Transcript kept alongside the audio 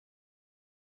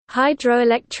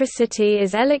Hydroelectricity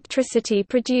is electricity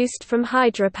produced from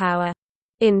hydropower.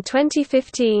 In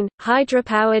 2015,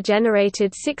 hydropower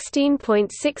generated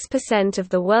 16.6% of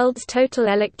the world's total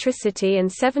electricity and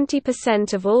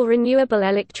 70% of all renewable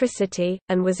electricity,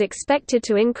 and was expected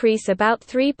to increase about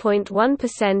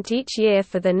 3.1% each year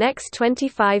for the next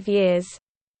 25 years.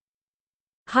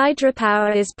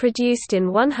 Hydropower is produced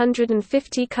in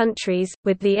 150 countries,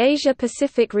 with the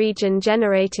Asia-Pacific region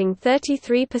generating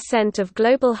 33% of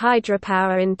global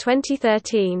hydropower in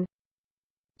 2013.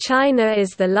 China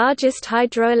is the largest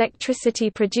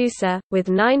hydroelectricity producer, with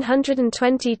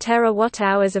 920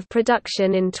 terawatt-hours of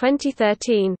production in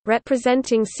 2013,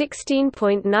 representing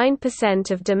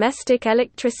 16.9% of domestic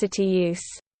electricity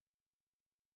use.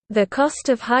 The cost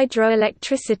of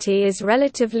hydroelectricity is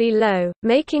relatively low,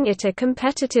 making it a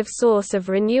competitive source of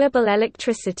renewable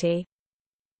electricity.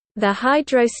 The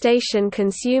hydro station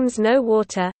consumes no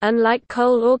water, unlike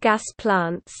coal or gas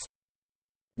plants.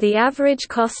 The average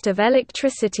cost of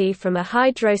electricity from a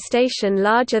hydro station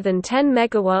larger than 10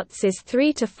 megawatts is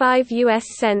 3 to 5 US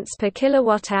cents per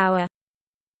kilowatt-hour.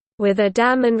 With a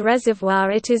dam and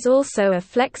reservoir, it is also a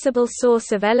flexible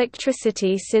source of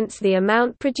electricity since the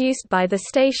amount produced by the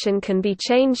station can be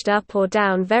changed up or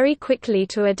down very quickly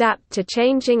to adapt to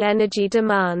changing energy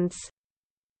demands.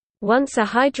 Once a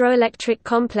hydroelectric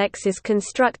complex is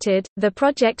constructed, the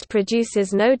project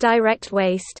produces no direct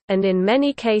waste, and in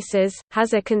many cases,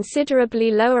 has a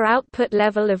considerably lower output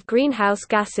level of greenhouse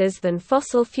gases than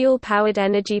fossil fuel-powered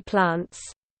energy plants.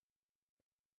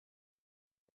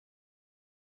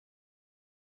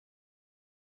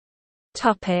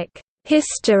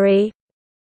 History.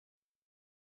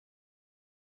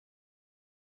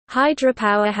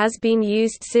 Hydropower has been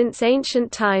used since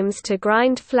ancient times to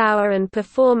grind flour and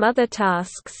perform other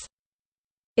tasks.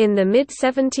 In the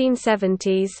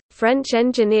mid-1770s, French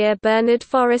engineer Bernard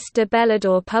Forest de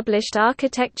Bellador published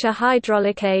Architecture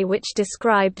hydraulique, which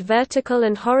described vertical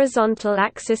and horizontal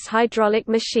axis hydraulic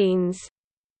machines.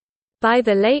 By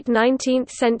the late 19th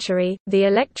century, the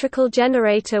electrical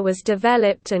generator was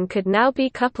developed and could now be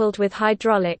coupled with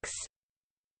hydraulics.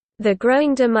 The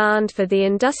growing demand for the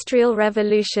Industrial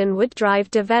Revolution would drive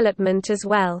development as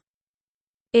well.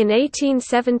 In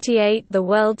 1878, the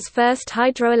world's first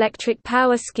hydroelectric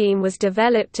power scheme was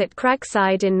developed at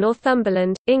Cragside in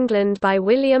Northumberland, England by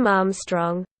William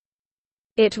Armstrong.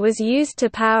 It was used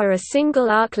to power a single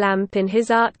arc lamp in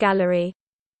his art gallery.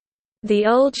 The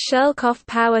old Sherlcoff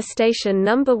Power Station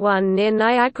No. 1 near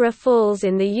Niagara Falls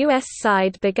in the U.S.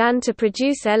 side began to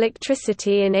produce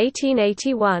electricity in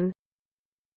 1881.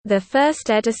 The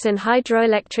first Edison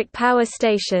hydroelectric power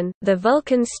station, the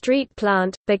Vulcan Street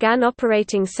Plant, began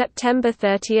operating September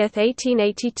 30,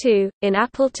 1882, in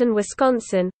Appleton,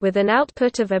 Wisconsin, with an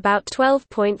output of about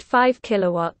 12.5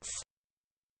 kilowatts.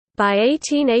 By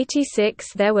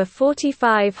 1886 there were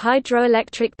 45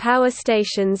 hydroelectric power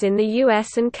stations in the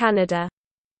US and Canada.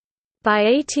 By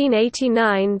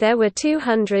 1889 there were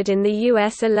 200 in the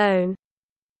US alone.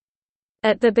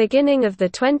 At the beginning of the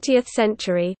 20th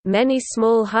century, many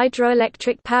small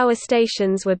hydroelectric power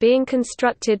stations were being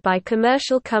constructed by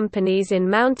commercial companies in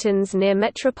mountains near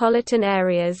metropolitan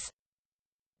areas.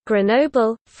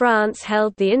 Grenoble, France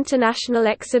held the International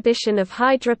Exhibition of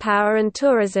Hydropower and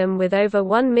Tourism with over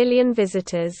 1 million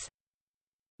visitors.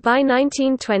 By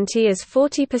 1920, as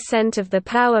 40% of the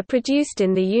power produced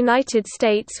in the United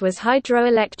States was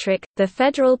hydroelectric, the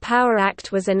Federal Power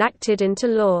Act was enacted into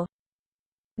law.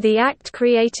 The act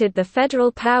created the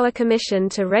Federal Power Commission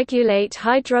to regulate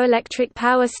hydroelectric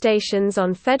power stations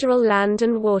on federal land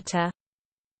and water.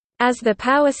 As the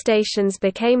power stations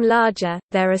became larger,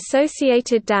 their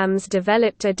associated dams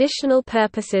developed additional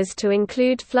purposes to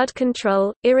include flood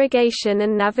control, irrigation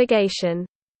and navigation.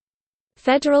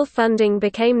 Federal funding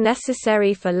became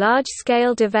necessary for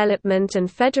large-scale development, and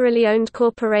federally owned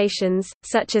corporations,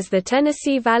 such as the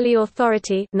Tennessee Valley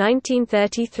Authority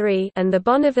 (1933) and the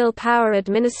Bonneville Power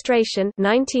Administration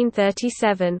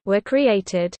 (1937), were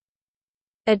created.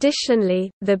 Additionally,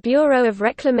 the Bureau of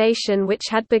Reclamation, which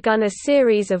had begun a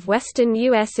series of western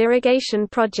U.S. irrigation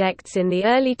projects in the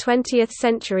early 20th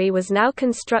century, was now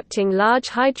constructing large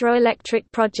hydroelectric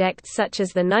projects such as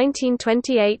the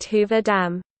 1928 Hoover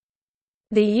Dam.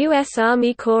 The U.S.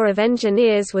 Army Corps of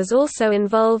Engineers was also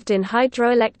involved in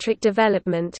hydroelectric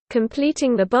development,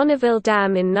 completing the Bonneville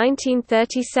Dam in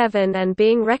 1937 and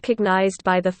being recognized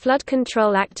by the Flood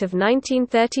Control Act of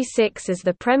 1936 as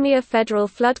the premier federal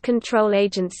flood control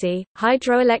agency.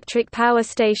 Hydroelectric power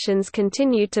stations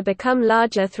continued to become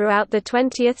larger throughout the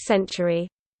 20th century.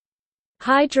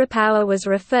 Hydropower was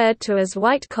referred to as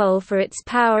white coal for its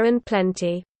power and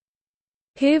plenty.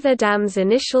 Hoover Dam's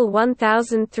initial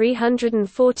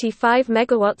 1,345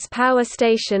 MW power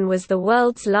station was the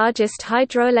world's largest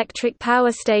hydroelectric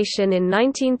power station in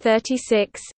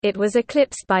 1936. It was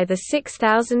eclipsed by the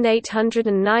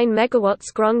 6,809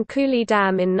 MW Grand Coulee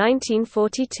Dam in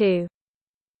 1942.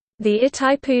 The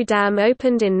Itaipu Dam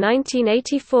opened in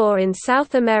 1984 in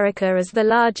South America as the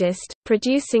largest,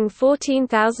 producing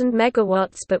 14,000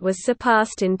 megawatts, but was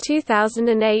surpassed in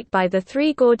 2008 by the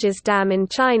Three Gorges Dam in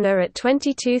China at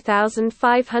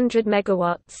 22,500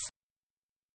 megawatts.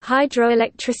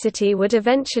 Hydroelectricity would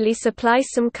eventually supply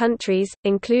some countries,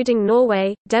 including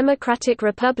Norway, Democratic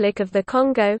Republic of the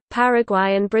Congo,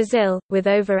 Paraguay and Brazil, with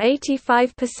over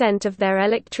 85% of their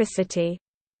electricity.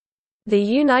 The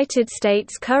United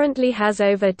States currently has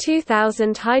over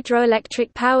 2,000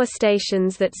 hydroelectric power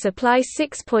stations that supply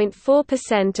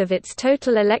 6.4% of its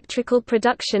total electrical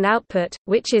production output,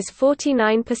 which is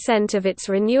 49% of its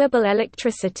renewable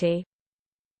electricity.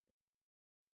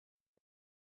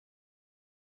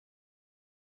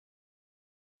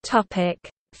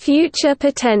 Future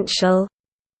potential.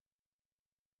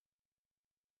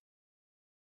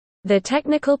 The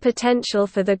technical potential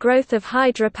for the growth of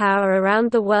hydropower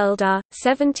around the world are,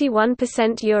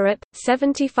 71% Europe,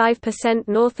 75%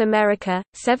 North America,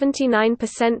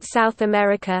 79% South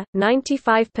America,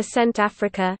 95%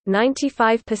 Africa,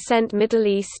 95% Middle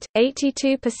East,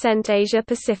 82% Asia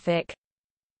Pacific.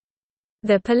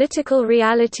 The political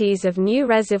realities of new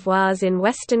reservoirs in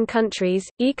Western countries,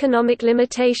 economic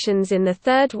limitations in the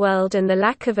Third World and the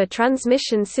lack of a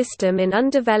transmission system in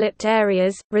undeveloped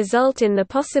areas, result in the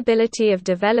possibility of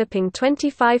developing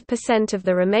 25% of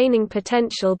the remaining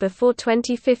potential before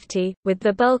 2050, with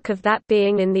the bulk of that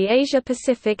being in the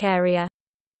Asia-Pacific area.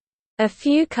 A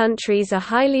few countries are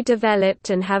highly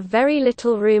developed and have very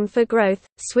little room for growth,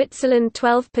 Switzerland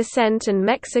 12% and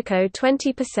Mexico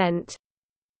 20%.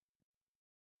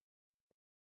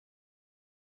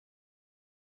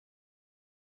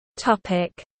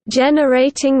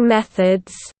 Generating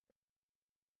methods.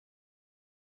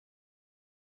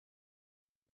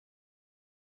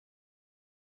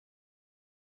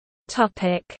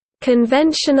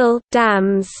 Conventional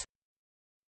dams.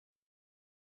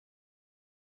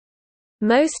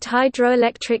 Most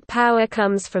hydroelectric power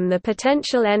comes from the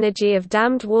potential energy of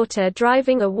dammed water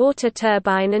driving a water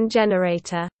turbine and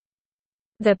generator.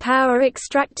 The power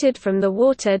extracted from the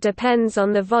water depends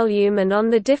on the volume and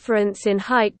on the difference in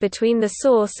height between the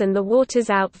source and the water's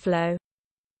outflow.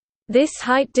 This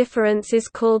height difference is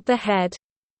called the head.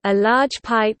 A large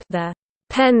pipe, the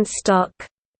penstock,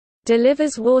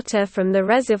 delivers water from the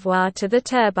reservoir to the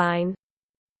turbine.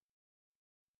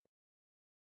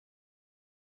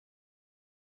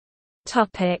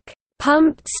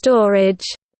 Pumped storage.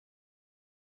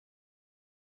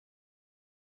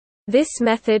 This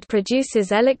method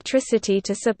produces electricity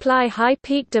to supply high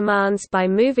peak demands by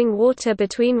moving water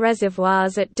between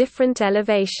reservoirs at different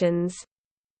elevations.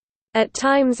 At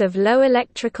times of low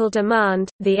electrical demand,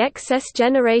 the excess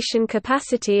generation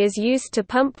capacity is used to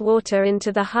pump water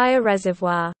into the higher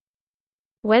reservoir.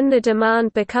 When the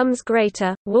demand becomes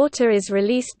greater, water is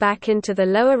released back into the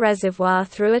lower reservoir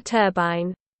through a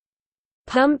turbine.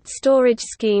 Pumped storage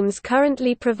schemes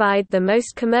currently provide the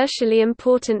most commercially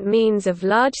important means of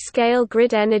large-scale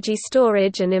grid energy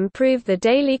storage and improve the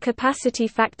daily capacity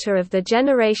factor of the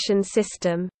generation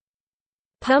system.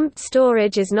 Pumped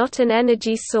storage is not an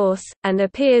energy source, and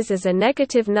appears as a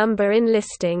negative number in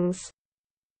listings.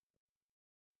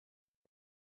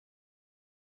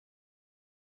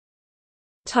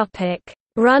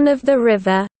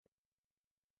 Run-of-the-river.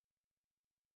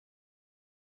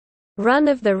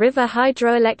 Run-of-the-river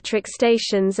hydroelectric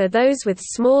stations are those with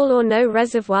small or no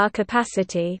reservoir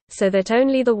capacity, so that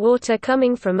only the water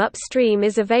coming from upstream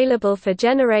is available for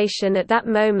generation at that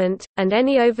moment, and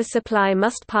any oversupply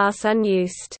must pass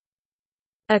unused.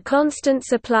 A constant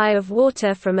supply of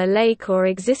water from a lake or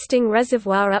existing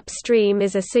reservoir upstream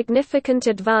is a significant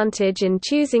advantage in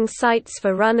choosing sites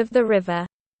for run-of-the-river.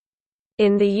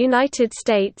 In the United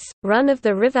States,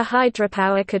 run-of-the-river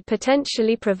hydropower could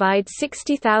potentially provide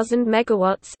 60,000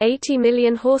 megawatts, 80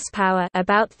 million horsepower,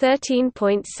 about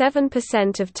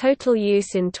 13.7% of total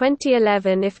use in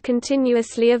 2011 if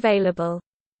continuously available.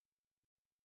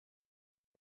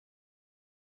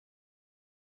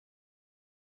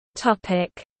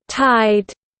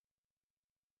 Tide.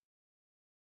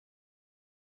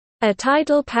 A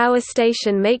tidal power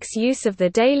station makes use of the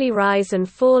daily rise and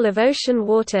fall of ocean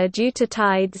water due to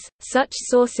tides. Such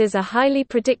sources are highly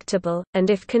predictable, and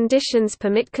if conditions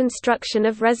permit construction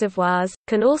of reservoirs,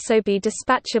 can also be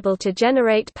dispatchable to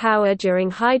generate power during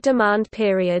high demand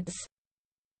periods.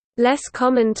 Less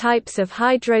common types of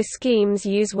hydro schemes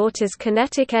use water's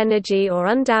kinetic energy or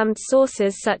undammed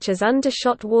sources such as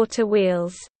undershot water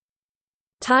wheels.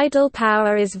 Tidal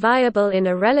power is viable in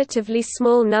a relatively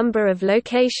small number of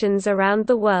locations around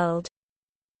the world.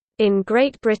 In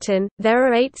Great Britain, there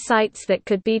are 8 sites that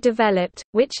could be developed,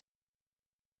 which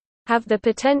have the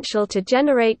potential to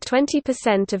generate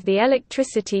 20% of the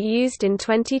electricity used in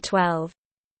 2012.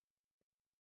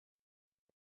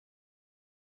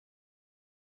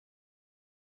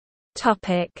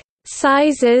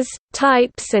 Sizes,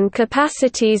 types and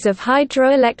capacities of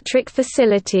hydroelectric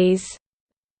facilities.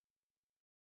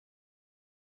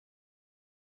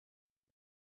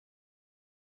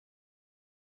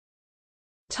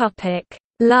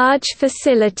 Large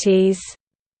facilities.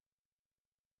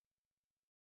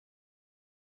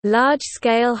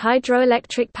 Large-scale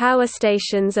hydroelectric power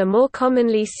stations are more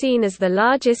commonly seen as the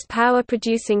largest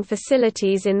power-producing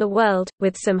facilities in the world,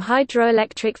 with some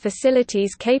hydroelectric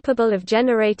facilities capable of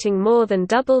generating more than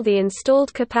double the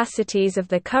installed capacities of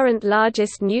the current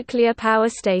largest nuclear power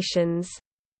stations.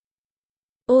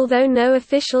 Although no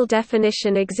official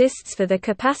definition exists for the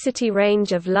capacity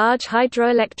range of large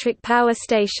hydroelectric power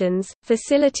stations,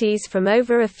 facilities from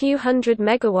over a few hundred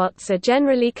megawatts are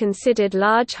generally considered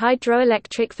large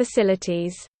hydroelectric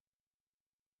facilities.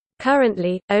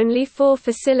 Currently, only 4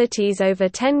 facilities over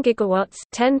 10 gigawatts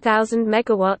 (10,000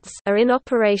 megawatts) are in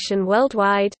operation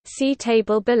worldwide. See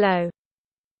table below.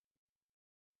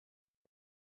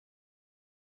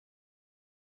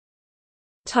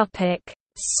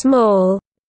 Small.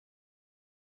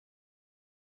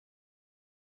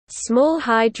 Small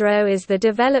hydro is the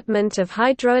development of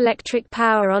hydroelectric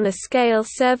power on a scale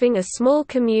serving a small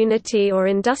community or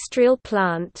industrial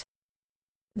plant.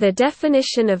 The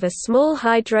definition of a small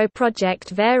hydro project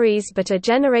varies, but a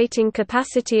generating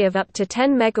capacity of up to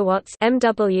 10 megawatts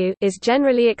 (MW) is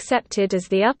generally accepted as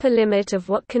the upper limit of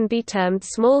what can be termed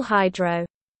small hydro.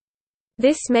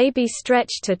 This may be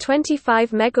stretched to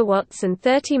 25 megawatts and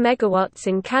 30 megawatts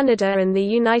in Canada and the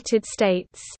United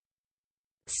States.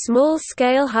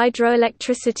 Small-scale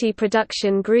hydroelectricity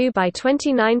production grew by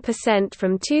 29%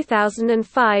 from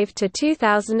 2005 to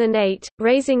 2008,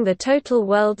 raising the total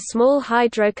world small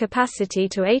hydro capacity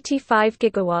to 85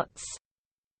 gigawatts.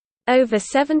 Over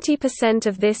 70%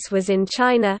 of this was in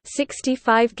China,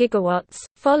 65 gigawatts,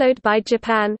 followed by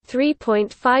Japan,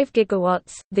 3.5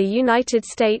 gigawatts, the United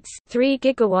States, 3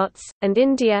 gigawatts, and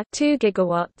India, 2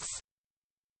 gigawatts.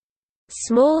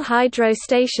 Small hydro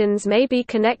stations may be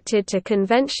connected to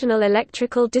conventional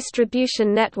electrical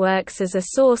distribution networks as a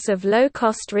source of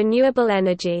low-cost renewable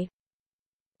energy.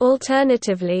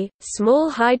 Alternatively, small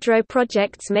hydro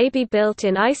projects may be built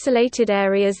in isolated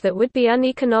areas that would be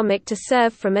uneconomic to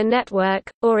serve from a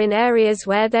network, or in areas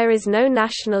where there is no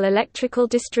national electrical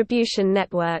distribution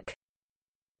network.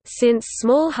 Since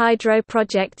small hydro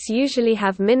projects usually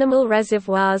have minimal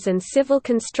reservoirs and civil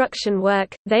construction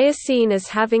work, they are seen as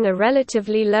having a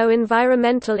relatively low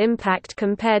environmental impact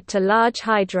compared to large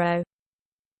hydro.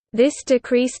 This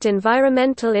decreased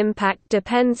environmental impact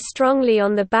depends strongly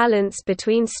on the balance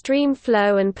between stream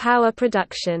flow and power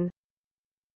production.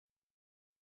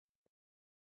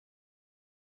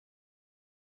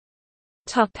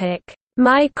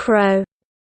 Micro.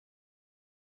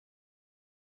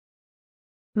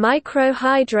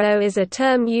 Micro-hydro is a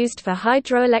term used for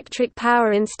hydroelectric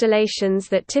power installations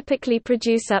that typically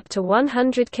produce up to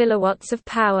 100 kilowatts of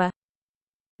power.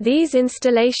 These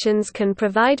installations can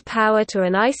provide power to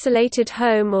an isolated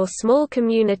home or small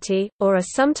community, or are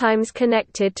sometimes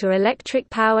connected to electric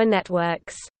power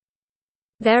networks.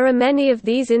 There are many of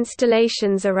these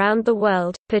installations around the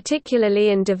world, particularly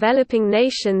in developing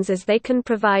nations, as they can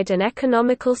provide an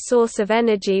economical source of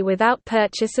energy without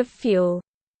purchase of fuel.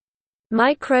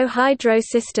 Micro-hydro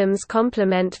systems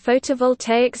complement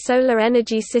photovoltaic solar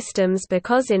energy systems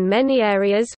because in many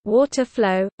areas, water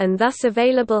flow, and thus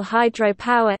available hydro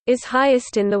power, is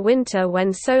highest in the winter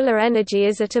when solar energy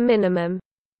is at a minimum.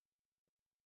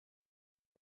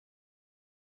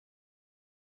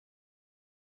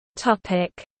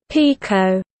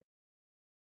 Pico.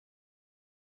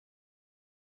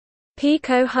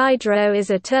 Pico hydro is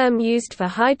a term used for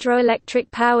hydroelectric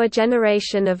power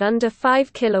generation of under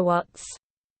 5 kilowatts.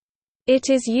 It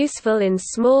is useful in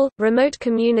small, remote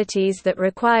communities that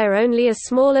require only a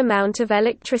small amount of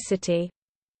electricity.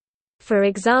 For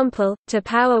example, to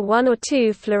power 1 or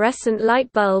 2 fluorescent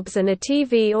light bulbs and a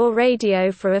TV or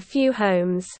radio for a few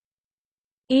homes.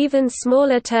 Even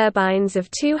smaller turbines of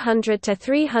 200 to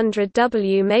 300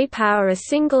 W may power a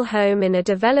single home in a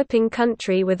developing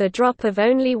country with a drop of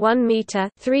only 1 meter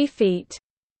 (3 feet).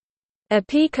 A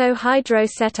Pico hydro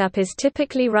setup is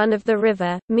typically run of the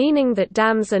river, meaning that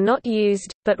dams are not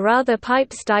used, but rather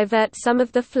pipes divert some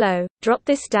of the flow, drop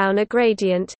this down a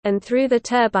gradient, and through the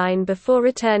turbine before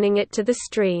returning it to the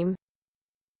stream.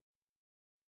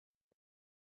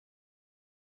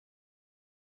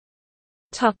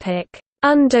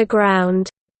 Underground.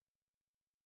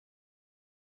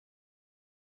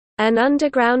 An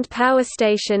underground power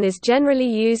station is generally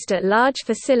used at large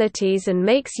facilities and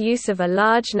makes use of a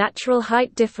large natural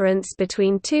height difference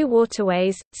between two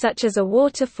waterways, such as a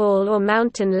waterfall or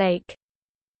mountain lake.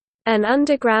 An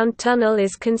underground tunnel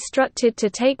is constructed to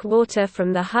take water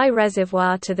from the high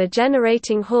reservoir to the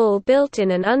generating hall built in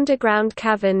an underground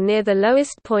cavern near the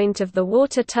lowest point of the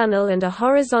water tunnel, and a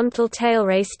horizontal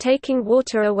tailrace taking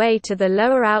water away to the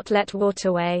lower outlet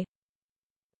waterway.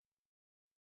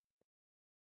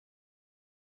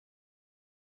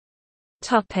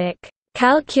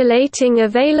 Calculating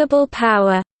available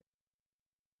power.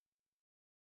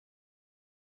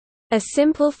 A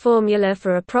simple formula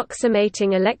for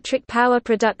approximating electric power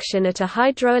production at a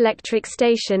hydroelectric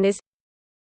station is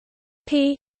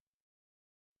P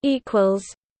equals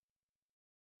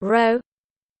ρ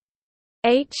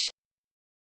H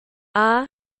R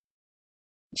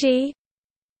G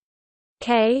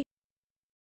K.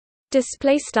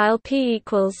 Display style P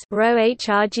equals ρ H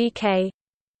R G K,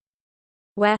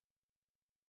 where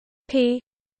P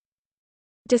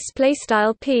display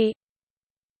style P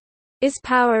is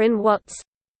power in watts.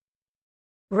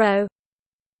 Rho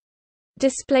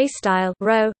display style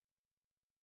rho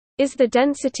is the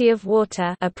density of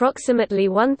water, approximately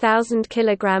 1000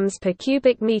 kilograms per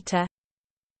cubic meter.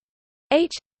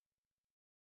 H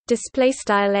display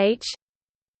style H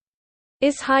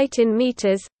is height in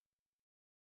meters.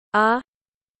 R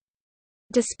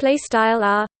display style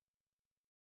R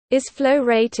is flow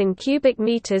rate in cubic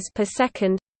meters per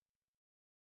second.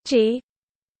 G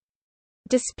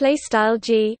display style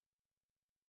G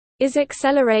is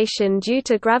acceleration due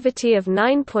to gravity of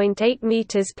 9.8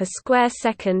 meters per square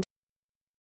second.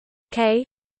 K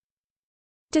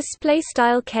display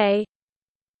style K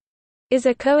is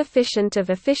a coefficient of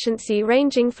efficiency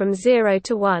ranging from 0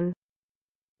 to 1.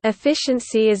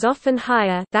 Efficiency is often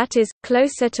higher, that is,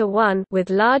 closer to 1, with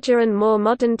larger and more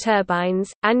modern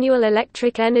turbines. Annual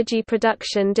electric energy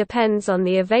production depends on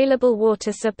the available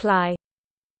water supply.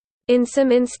 In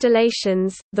some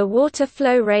installations, the water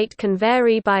flow rate can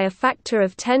vary by a factor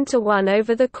of 10 to 1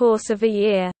 over the course of a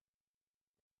year.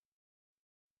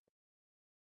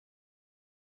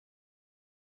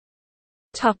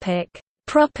 Topic: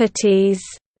 Properties.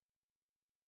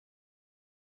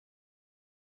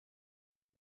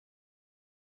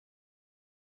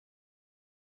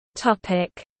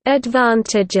 Topic: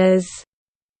 Advantages.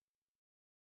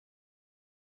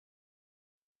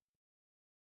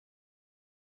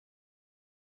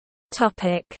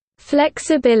 Topic: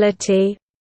 Flexibility.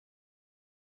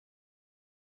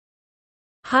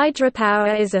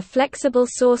 Hydropower is a flexible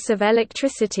source of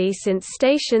electricity since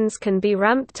stations can be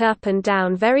ramped up and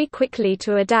down very quickly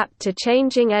to adapt to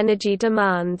changing energy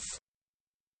demands.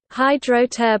 Hydro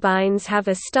turbines have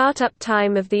a startup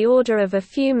time of the order of a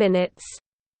few minutes.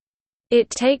 It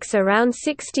takes around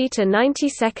 60 to 90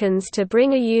 seconds to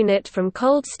bring a unit from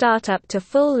cold startup to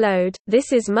full load.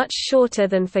 This is much shorter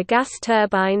than for gas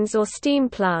turbines or steam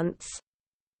plants.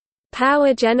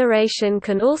 Power generation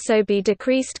can also be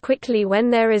decreased quickly when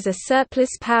there is a surplus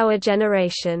power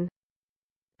generation.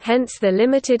 Hence the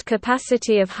limited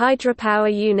capacity of hydropower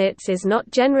units is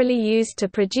not generally used to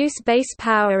produce base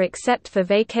power except for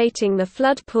vacating the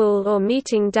flood pool or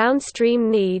meeting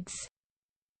downstream needs.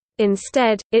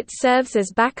 Instead, it serves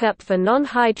as backup for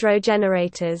non-hydro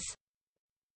generators.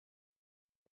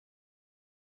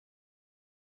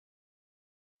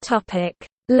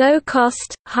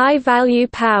 Low-cost, high-value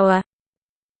power.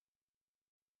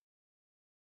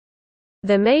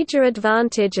 The major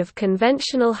advantage of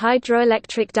conventional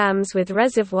hydroelectric dams with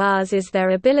reservoirs is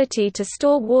their ability to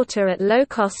store water at low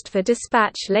cost for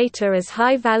dispatch later as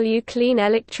high-value clean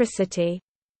electricity.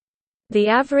 The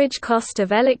average cost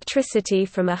of electricity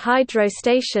from a hydro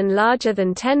station larger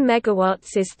than 10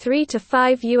 megawatts is 3 to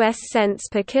 5 US cents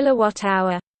per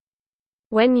kilowatt-hour.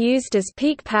 When used as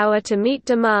peak power to meet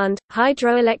demand,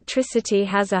 hydroelectricity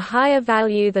has a higher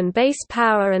value than base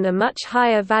power and a much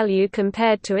higher value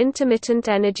compared to intermittent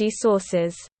energy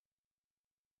sources.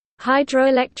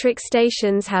 Hydroelectric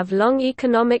stations have long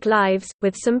economic lives,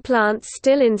 with some plants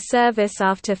still in service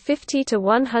after 50 to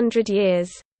 100 years.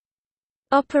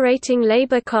 Operating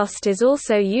labor cost is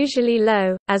also usually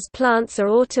low, as plants are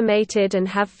automated and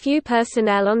have few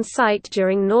personnel on site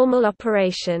during normal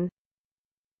operation.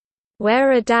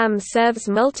 Where a dam serves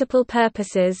multiple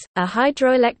purposes, a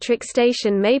hydroelectric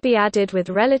station may be added with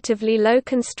relatively low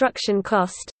construction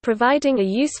cost, providing a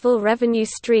useful revenue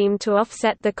stream to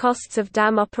offset the costs of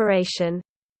dam operation.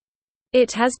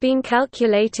 It has been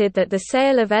calculated that the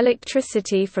sale of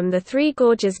electricity from the Three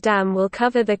Gorges Dam will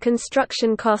cover the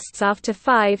construction costs after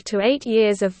 5 to 8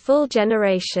 years of full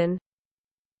generation.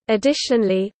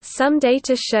 Additionally, some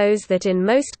data shows that in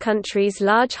most countries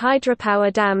large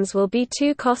hydropower dams will be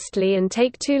too costly and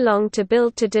take too long to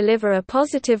build to deliver a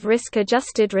positive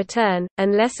risk-adjusted return,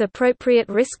 unless appropriate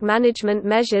risk management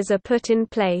measures are put in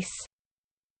place.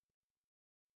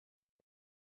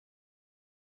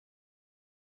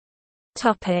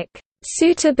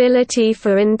 Suitability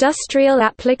for industrial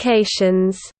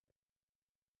applications.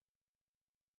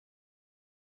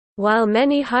 While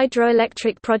many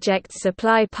hydroelectric projects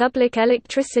supply public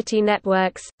electricity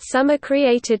networks, some are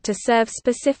created to serve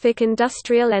specific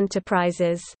industrial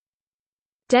enterprises.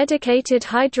 Dedicated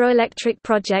hydroelectric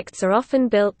projects are often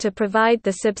built to provide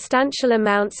the substantial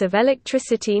amounts of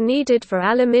electricity needed for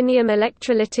aluminium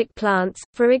electrolytic plants,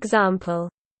 for example.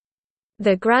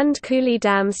 The Grand Coulee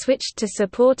Dam switched to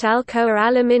support Alcoa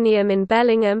Aluminium in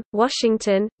Bellingham,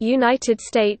 Washington, United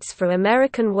States for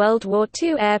American World War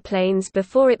II airplanes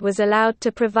before it was allowed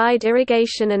to provide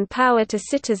irrigation and power to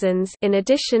citizens in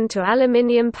addition to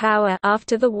aluminium power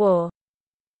after the war.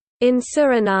 In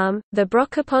Suriname, the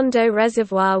Brokopondo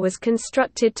Reservoir was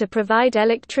constructed to provide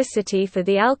electricity for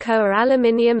the Alcoa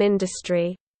aluminium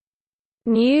industry.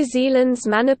 New Zealand's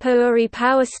Manapouri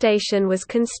Power Station was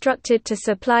constructed to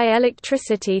supply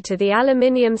electricity to the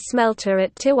aluminium smelter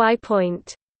at Tiwai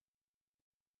Point.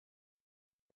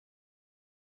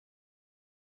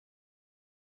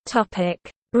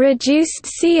 Reduced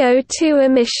CO2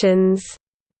 emissions.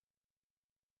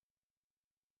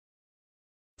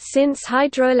 Since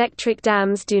hydroelectric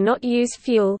dams do not use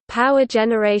fuel, power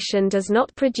generation does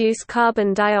not produce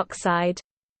carbon dioxide.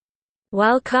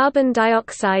 While carbon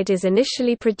dioxide is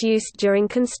initially produced during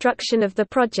construction of the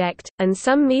project, and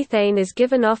some methane is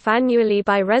given off annually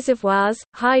by reservoirs,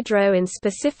 hydro in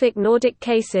specific Nordic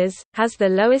cases, has the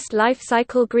lowest life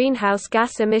cycle greenhouse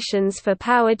gas emissions for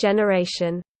power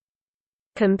generation.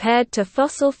 Compared to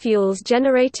fossil fuels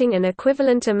generating an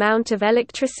equivalent amount of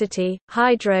electricity,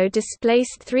 hydro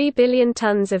displaced 3 billion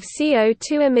tons of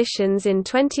CO2 emissions in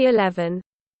 2011.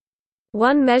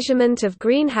 One measurement of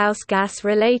greenhouse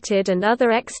gas-related and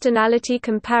other externality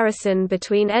comparison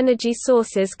between energy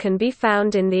sources can be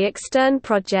found in the Extern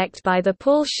project by the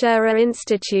Paul Scherrer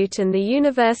Institute and the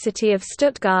University of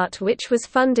Stuttgart, which was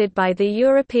funded by the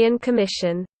European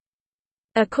Commission.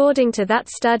 According to that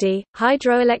study,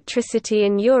 hydroelectricity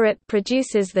in Europe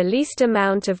produces the least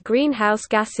amount of greenhouse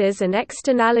gases and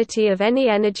externality of any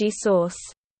energy source.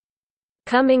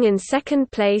 Coming in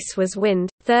second place was wind,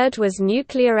 third was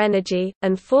nuclear energy,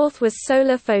 and fourth was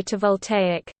solar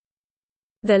photovoltaic.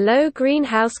 The low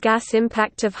greenhouse gas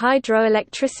impact of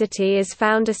hydroelectricity is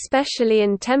found especially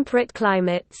in temperate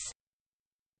climates.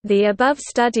 The above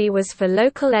study was for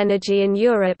local energy in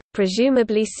Europe.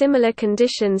 Presumably similar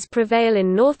conditions prevail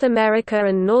in North America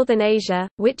and Northern Asia,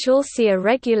 which all see a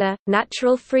regular,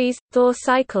 natural freeze-thaw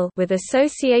cycle with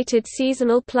associated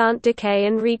seasonal plant decay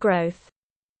and regrowth.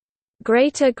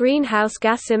 Greater greenhouse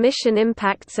gas emission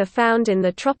impacts are found in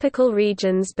the tropical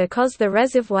regions because the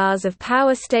reservoirs of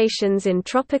power stations in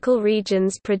tropical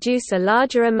regions produce a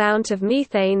larger amount of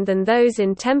methane than those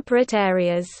in temperate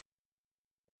areas.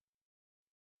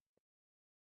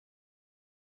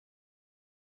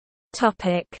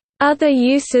 Other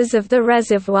uses of the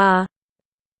reservoir.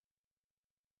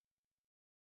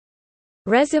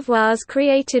 Reservoirs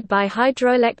created by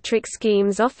hydroelectric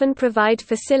schemes often provide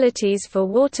facilities for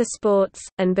water sports,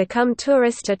 and become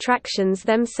tourist attractions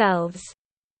themselves.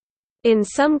 In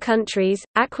some countries,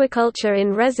 aquaculture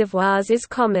in reservoirs is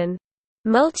common.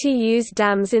 Multi-use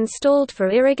dams installed for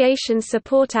irrigation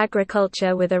support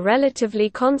agriculture with a relatively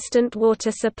constant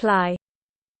water supply.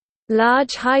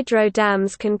 Large hydro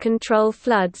dams can control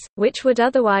floods, which would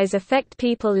otherwise affect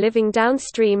people living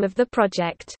downstream of the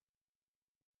project.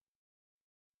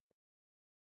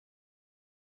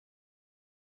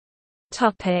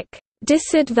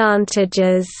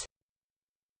 Disadvantages.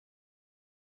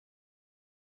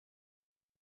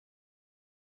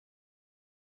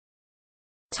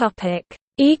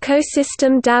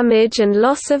 Ecosystem damage and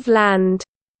loss of land.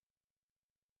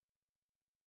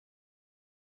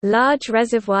 Large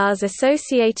reservoirs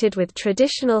associated with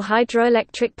traditional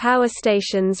hydroelectric power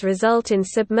stations result in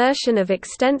submersion of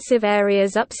extensive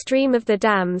areas upstream of the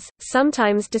dams,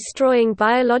 sometimes destroying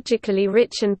biologically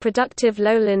rich and productive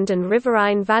lowland and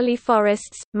riverine valley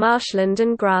forests, marshland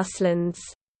and grasslands.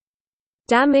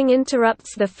 Damming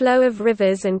interrupts the flow of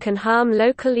rivers and can harm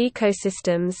local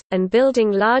ecosystems, and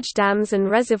building large dams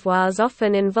and reservoirs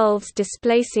often involves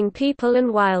displacing people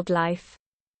and wildlife.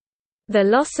 The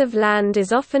loss of land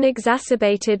is often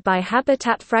exacerbated by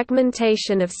habitat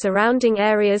fragmentation of surrounding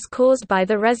areas caused by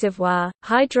the reservoir.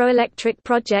 Hydroelectric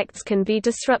projects can be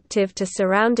disruptive to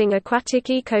surrounding aquatic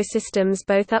ecosystems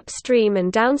both upstream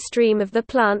and downstream of the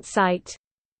plant site.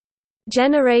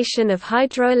 Generation of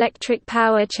hydroelectric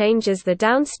power changes the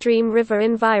downstream river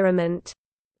environment.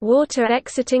 Water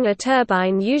exiting a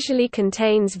turbine usually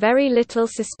contains very little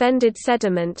suspended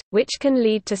sediment, which can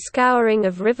lead to scouring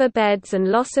of river beds and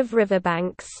loss of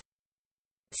riverbanks.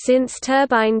 Since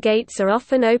turbine gates are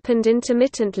often opened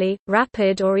intermittently,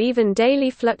 rapid or even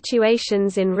daily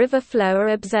fluctuations in river flow are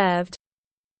observed.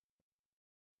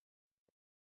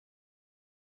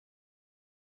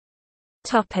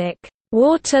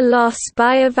 Water loss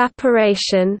by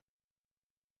evaporation.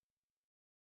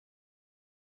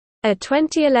 A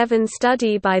 2011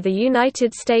 study by the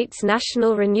United States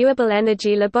National Renewable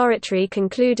Energy Laboratory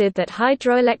concluded that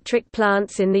hydroelectric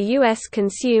plants in the U.S.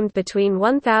 consumed between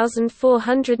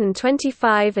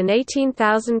 1,425 and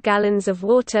 18,000 gallons of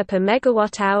water per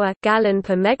megawatt-hour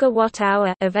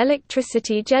of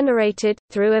electricity generated,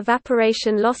 through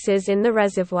evaporation losses in the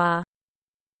reservoir.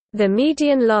 The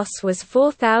median loss was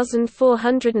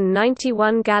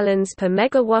 4,491 gallons per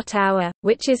megawatt-hour,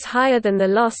 which is higher than the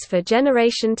loss for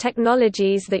generation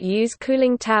technologies that use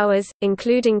cooling towers,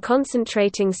 including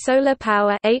concentrating solar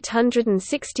power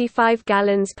 865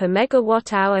 gallons per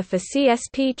megawatt-hour for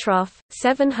CSP trough,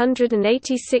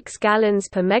 786 gallons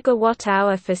per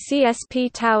megawatt-hour for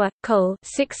CSP tower, coal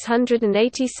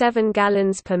 687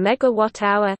 gallons per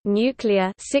megawatt-hour,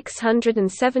 nuclear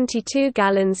 672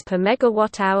 gallons per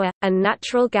megawatt-hour, and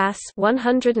natural gas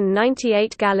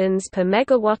 198 gallons per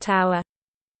megawatt-hour.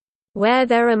 Where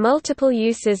there are multiple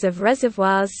uses of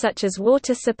reservoirs such as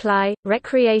water supply,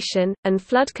 recreation, and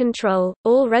flood control,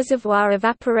 all reservoir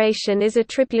evaporation is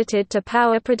attributed to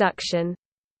power production.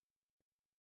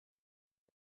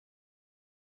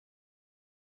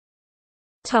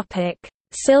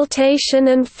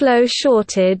 Siltation and flow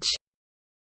shortage.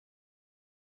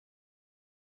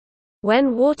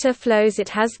 When water flows, it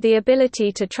has the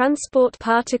ability to transport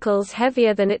particles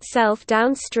heavier than itself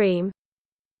downstream.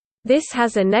 This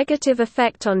has a negative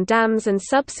effect on dams and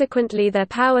subsequently their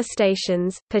power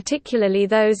stations, particularly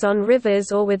those on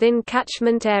rivers or within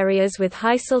catchment areas with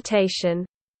high siltation.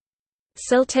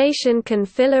 Siltation can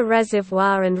fill a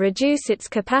reservoir and reduce its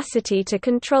capacity to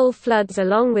control floods,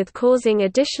 along with causing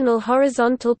additional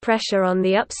horizontal pressure on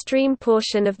the upstream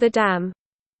portion of the dam.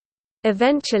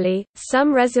 Eventually,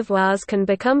 some reservoirs can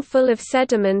become full of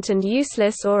sediment and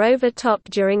useless or overtop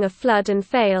during a flood and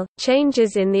fail.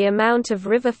 Changes in the amount of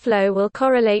river flow will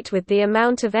correlate with the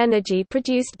amount of energy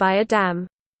produced by a dam.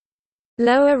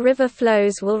 Lower river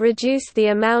flows will reduce the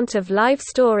amount of live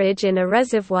storage in a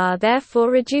reservoir,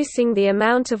 therefore reducing the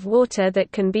amount of water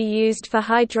that can be used for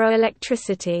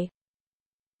hydroelectricity.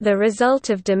 The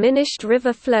result of diminished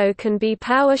river flow can be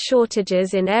power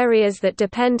shortages in areas that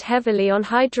depend heavily on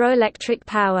hydroelectric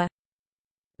power.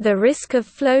 The risk of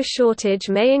flow shortage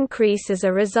may increase as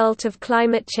a result of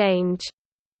climate change.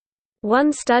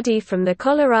 One study from the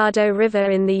Colorado River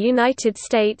in the United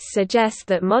States suggests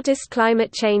that modest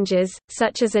climate changes,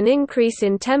 such as an increase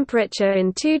in temperature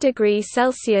in 2 degrees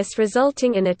Celsius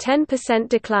resulting in a 10%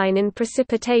 decline in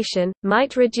precipitation,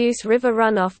 might reduce river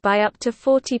runoff by up to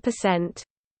 40%.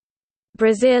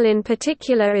 Brazil in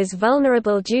particular is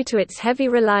vulnerable due to its heavy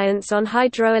reliance on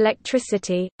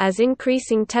hydroelectricity, as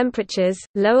increasing temperatures,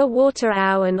 lower water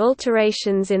hour and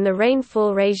alterations in the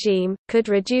rainfall regime, could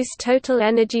reduce total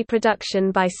energy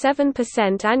production by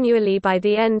 7% annually by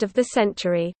the end of the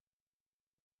century.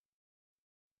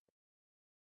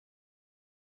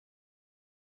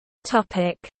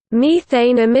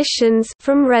 Methane emissions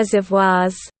from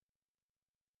reservoirs.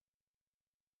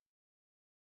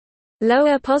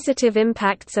 Lower positive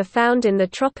impacts are found in the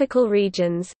tropical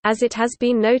regions, as it has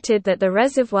been noted that the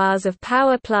reservoirs of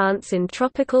power plants in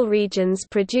tropical regions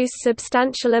produce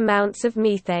substantial amounts of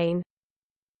methane.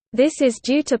 This is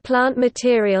due to plant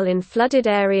material in flooded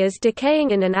areas decaying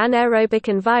in an anaerobic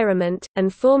environment,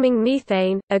 and forming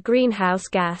methane, a greenhouse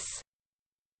gas.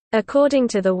 According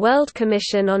to the World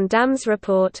Commission on Dams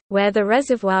report, where the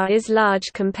reservoir is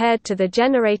large compared to the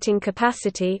generating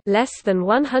capacity, less than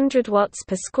 100 watts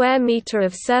per square meter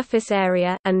of surface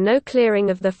area, and no clearing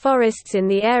of the forests in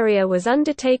the area was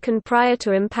undertaken prior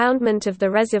to impoundment of the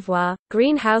reservoir,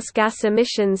 greenhouse gas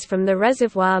emissions from the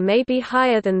reservoir may be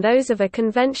higher than those of a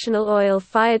conventional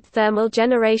oil-fired thermal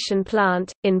generation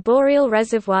plant. In boreal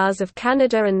reservoirs of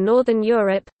Canada and northern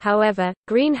Europe, however,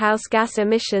 greenhouse gas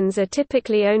emissions are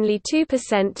typically only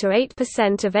 2% to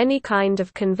 8% of any kind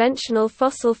of conventional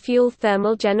fossil fuel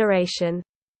thermal generation.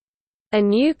 A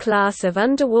new class of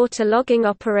underwater logging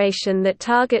operation that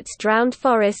targets drowned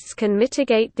forests can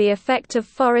mitigate the effect of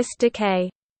forest decay.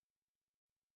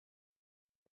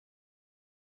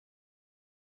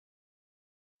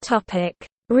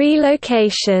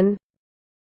 Relocation.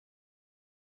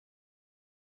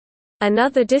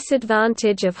 Another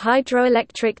disadvantage of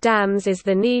hydroelectric dams is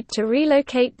the need to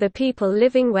relocate the people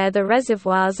living where the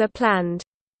reservoirs are planned.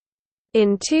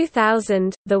 In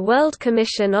 2000, the World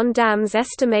Commission on Dams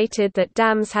estimated that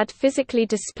dams had physically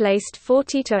displaced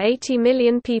 40 to 80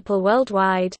 million people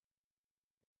worldwide.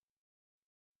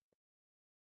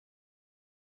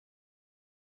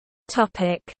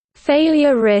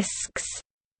 Failure risks.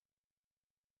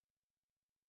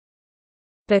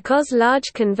 Because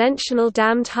large conventional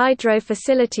dammed hydro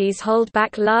facilities hold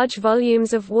back large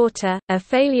volumes of water, a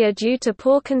failure due to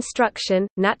poor construction,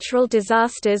 natural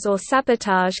disasters or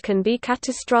sabotage can be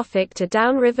catastrophic to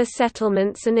downriver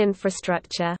settlements and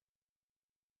infrastructure.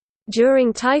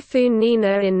 During Typhoon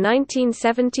Nina in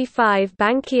 1975,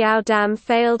 Banqiao Dam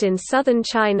failed in southern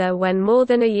China when more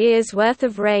than a year's worth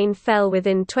of rain fell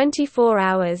within 24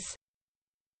 hours.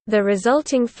 The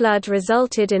resulting flood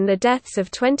resulted in the deaths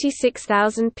of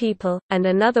 26,000 people, and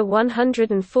another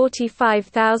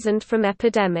 145,000 from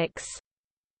epidemics.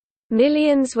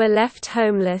 Millions were left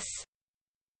homeless.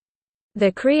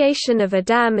 The creation of a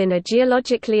dam in a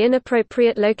geologically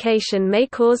inappropriate location may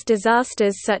cause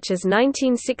disasters such as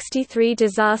 1963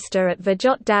 disaster at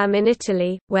Vajot Dam in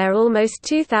Italy, where almost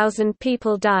 2,000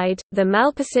 people died, the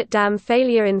Malpasset Dam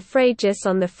failure in Fréjus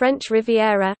on the French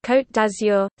Riviera Côte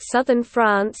d'Azur, southern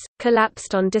France,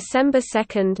 collapsed on December 2,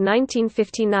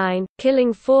 1959,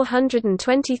 killing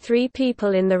 423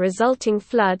 people in the resulting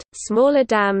flood. Smaller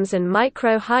dams and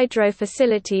micro-hydro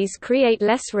facilities create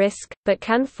less risk, but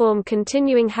can form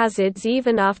continuing hazards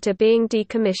even after being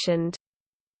decommissioned.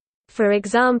 For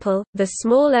example, the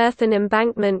small earthen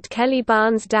embankment Kelly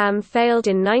Barnes Dam failed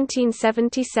in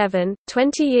 1977,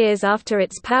 20 years after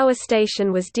its power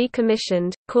station was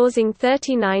decommissioned, causing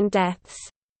 39 deaths.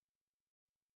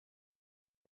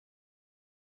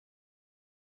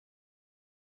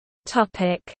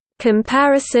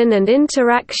 Comparison and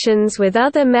interactions with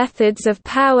other methods of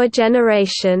power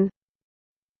generation.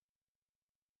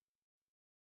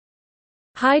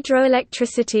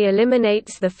 Hydroelectricity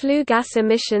eliminates the flue gas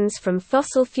emissions from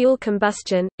fossil fuel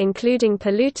combustion, including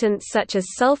pollutants such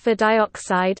as sulfur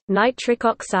dioxide, nitric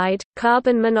oxide,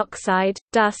 carbon monoxide,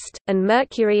 dust, and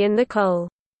mercury in the coal.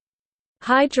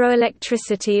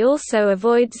 Hydroelectricity also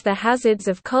avoids the hazards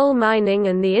of coal mining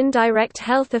and the indirect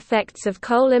health effects of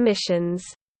coal emissions.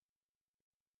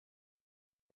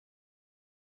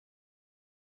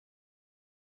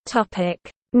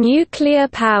 Nuclear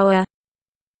power.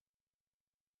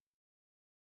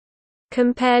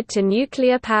 Compared to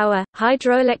nuclear power,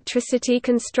 hydroelectricity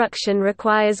construction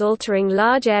requires altering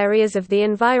large areas of the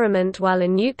environment, while a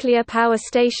nuclear power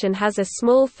station has a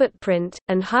small footprint,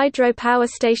 and hydro power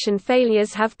station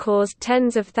failures have caused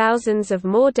tens of thousands of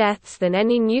more deaths than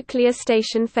any nuclear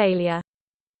station failure.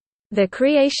 The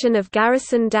creation of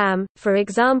Garrison Dam, for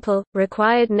example,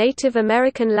 required Native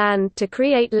American land to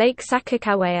create Lake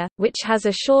Sakakawea, which has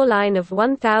a shoreline of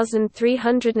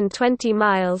 1,320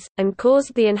 miles, and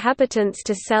caused the inhabitants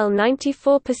to sell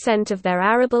 94% of their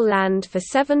arable land for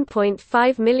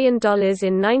 $7.5 million in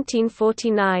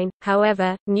 1949.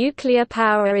 However, nuclear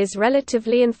power is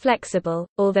relatively inflexible,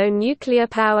 although nuclear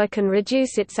power can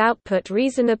reduce its output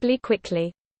reasonably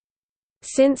quickly.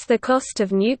 Since the cost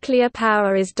of nuclear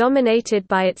power is dominated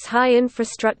by its high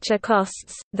infrastructure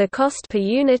costs, the cost per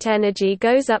unit energy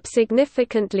goes up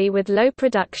significantly with low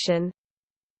production.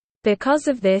 Because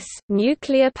of this,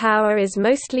 nuclear power is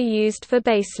mostly used for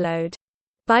baseload.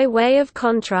 By way of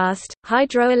contrast,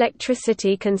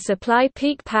 hydroelectricity can supply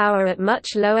peak power at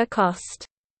much lower cost.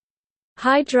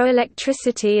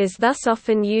 Hydroelectricity is thus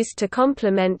often used to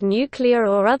complement nuclear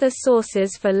or other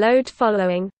sources for load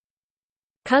following.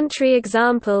 Country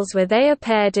examples where they are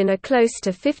paired in a close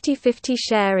to 50-50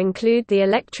 share include the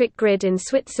electric grid in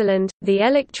Switzerland, the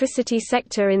electricity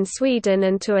sector in Sweden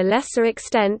and to a lesser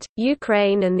extent,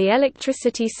 Ukraine and the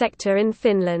electricity sector in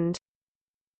Finland.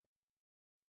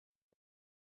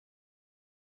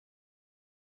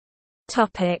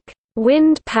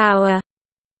 Wind power.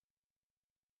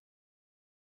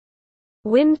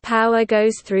 Wind power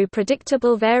goes through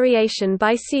predictable variation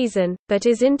by season, but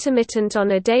is intermittent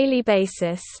on a daily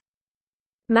basis.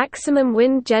 Maximum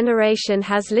wind generation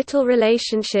has little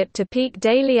relationship to peak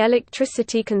daily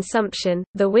electricity consumption.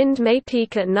 The wind may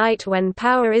peak at night when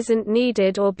power isn't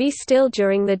needed or be still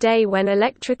during the day when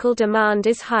electrical demand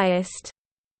is highest.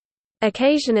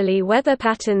 Occasionally weather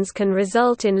patterns can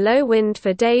result in low wind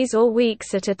for days or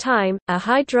weeks at a time. A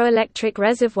hydroelectric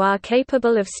reservoir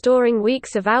capable of storing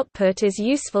weeks of output is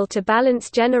useful to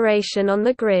balance generation on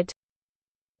the grid.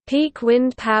 Peak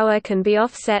wind power can be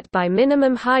offset by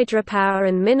minimum hydropower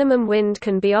and minimum wind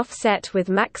can be offset with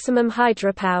maximum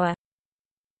hydropower.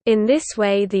 In this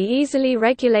way the easily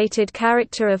regulated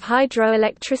character of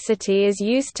hydroelectricity is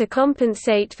used to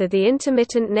compensate for the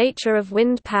intermittent nature of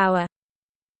wind power.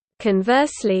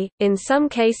 Conversely, in some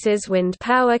cases wind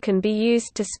power can be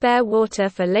used to spare water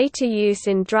for later use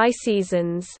in dry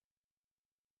seasons.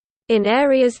 In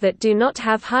areas that do not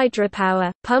have hydropower,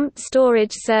 pumped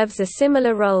storage serves a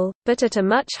similar role, but at a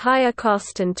much higher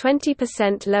cost and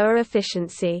 20% lower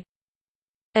efficiency.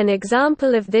 An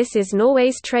example of this is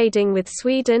Norway's trading with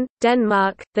Sweden,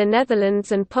 Denmark, the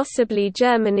Netherlands and possibly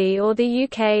Germany or the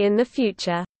UK in the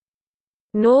future.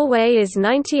 Norway is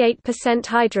 98%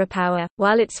 hydropower,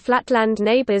 while its flatland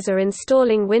neighbours are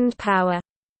installing wind power.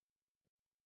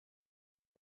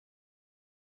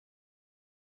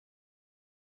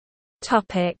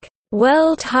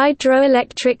 World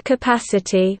hydroelectric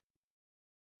capacity.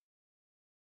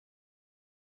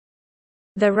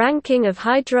 The ranking of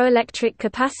hydroelectric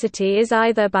capacity is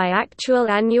either by actual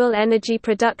annual energy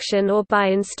production or by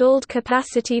installed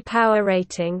capacity power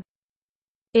rating.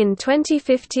 In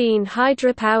 2015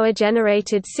 hydropower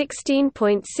generated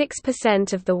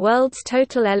 16.6% of the world's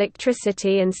total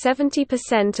electricity and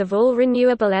 70% of all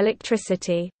renewable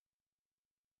electricity.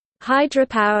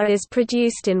 Hydropower is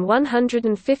produced in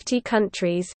 150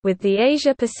 countries, with the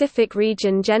Asia-Pacific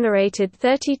region generated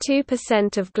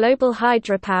 32% of global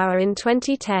hydropower in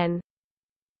 2010.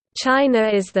 China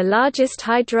is the largest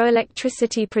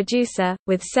hydroelectricity producer,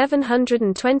 with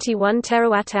 721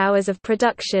 terawatt-hours of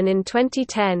production in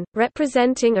 2010,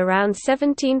 representing around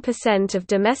 17% of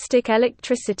domestic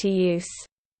electricity use.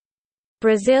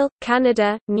 Brazil,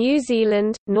 Canada, New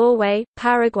Zealand, Norway,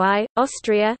 Paraguay,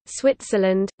 Austria,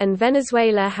 Switzerland, and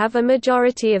Venezuela have a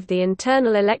majority of the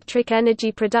internal electric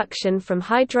energy production from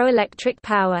hydroelectric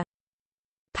power.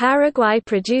 Paraguay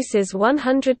produces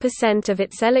 100% of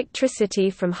its electricity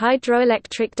from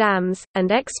hydroelectric dams, and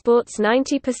exports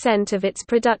 90% of its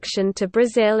production to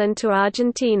Brazil and to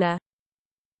Argentina.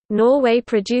 Norway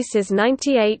produces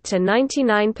 98 to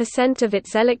 99% of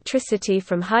its electricity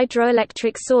from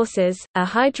hydroelectric sources. A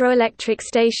hydroelectric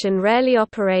station rarely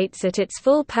operates at its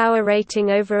full power rating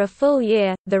over a full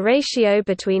year. The ratio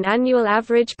between annual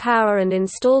average power and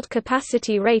installed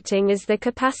capacity rating is the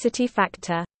capacity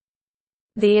factor.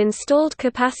 The installed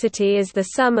capacity is the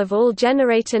sum of all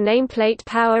generator nameplate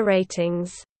power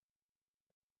ratings.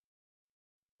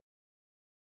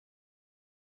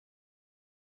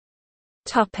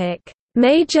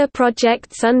 Major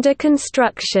projects under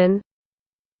construction.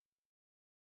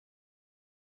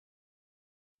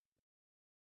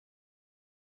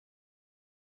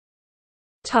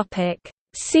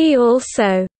 See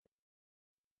also: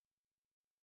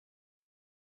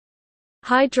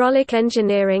 Hydraulic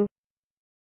engineering,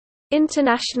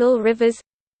 International rivers,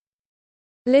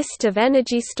 List of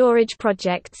energy storage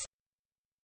projects,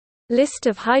 List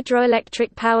of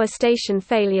hydroelectric power station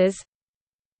failures,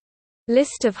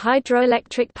 List of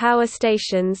hydroelectric power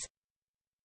stations,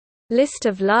 List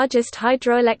of largest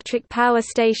hydroelectric power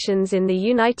stations in the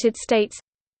United States,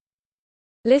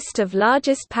 List of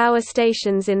largest power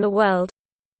stations in the world,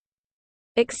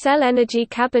 Xcel Energy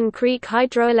Cabin Creek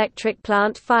Hydroelectric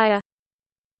Plant fire,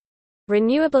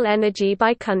 Renewable energy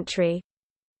by country.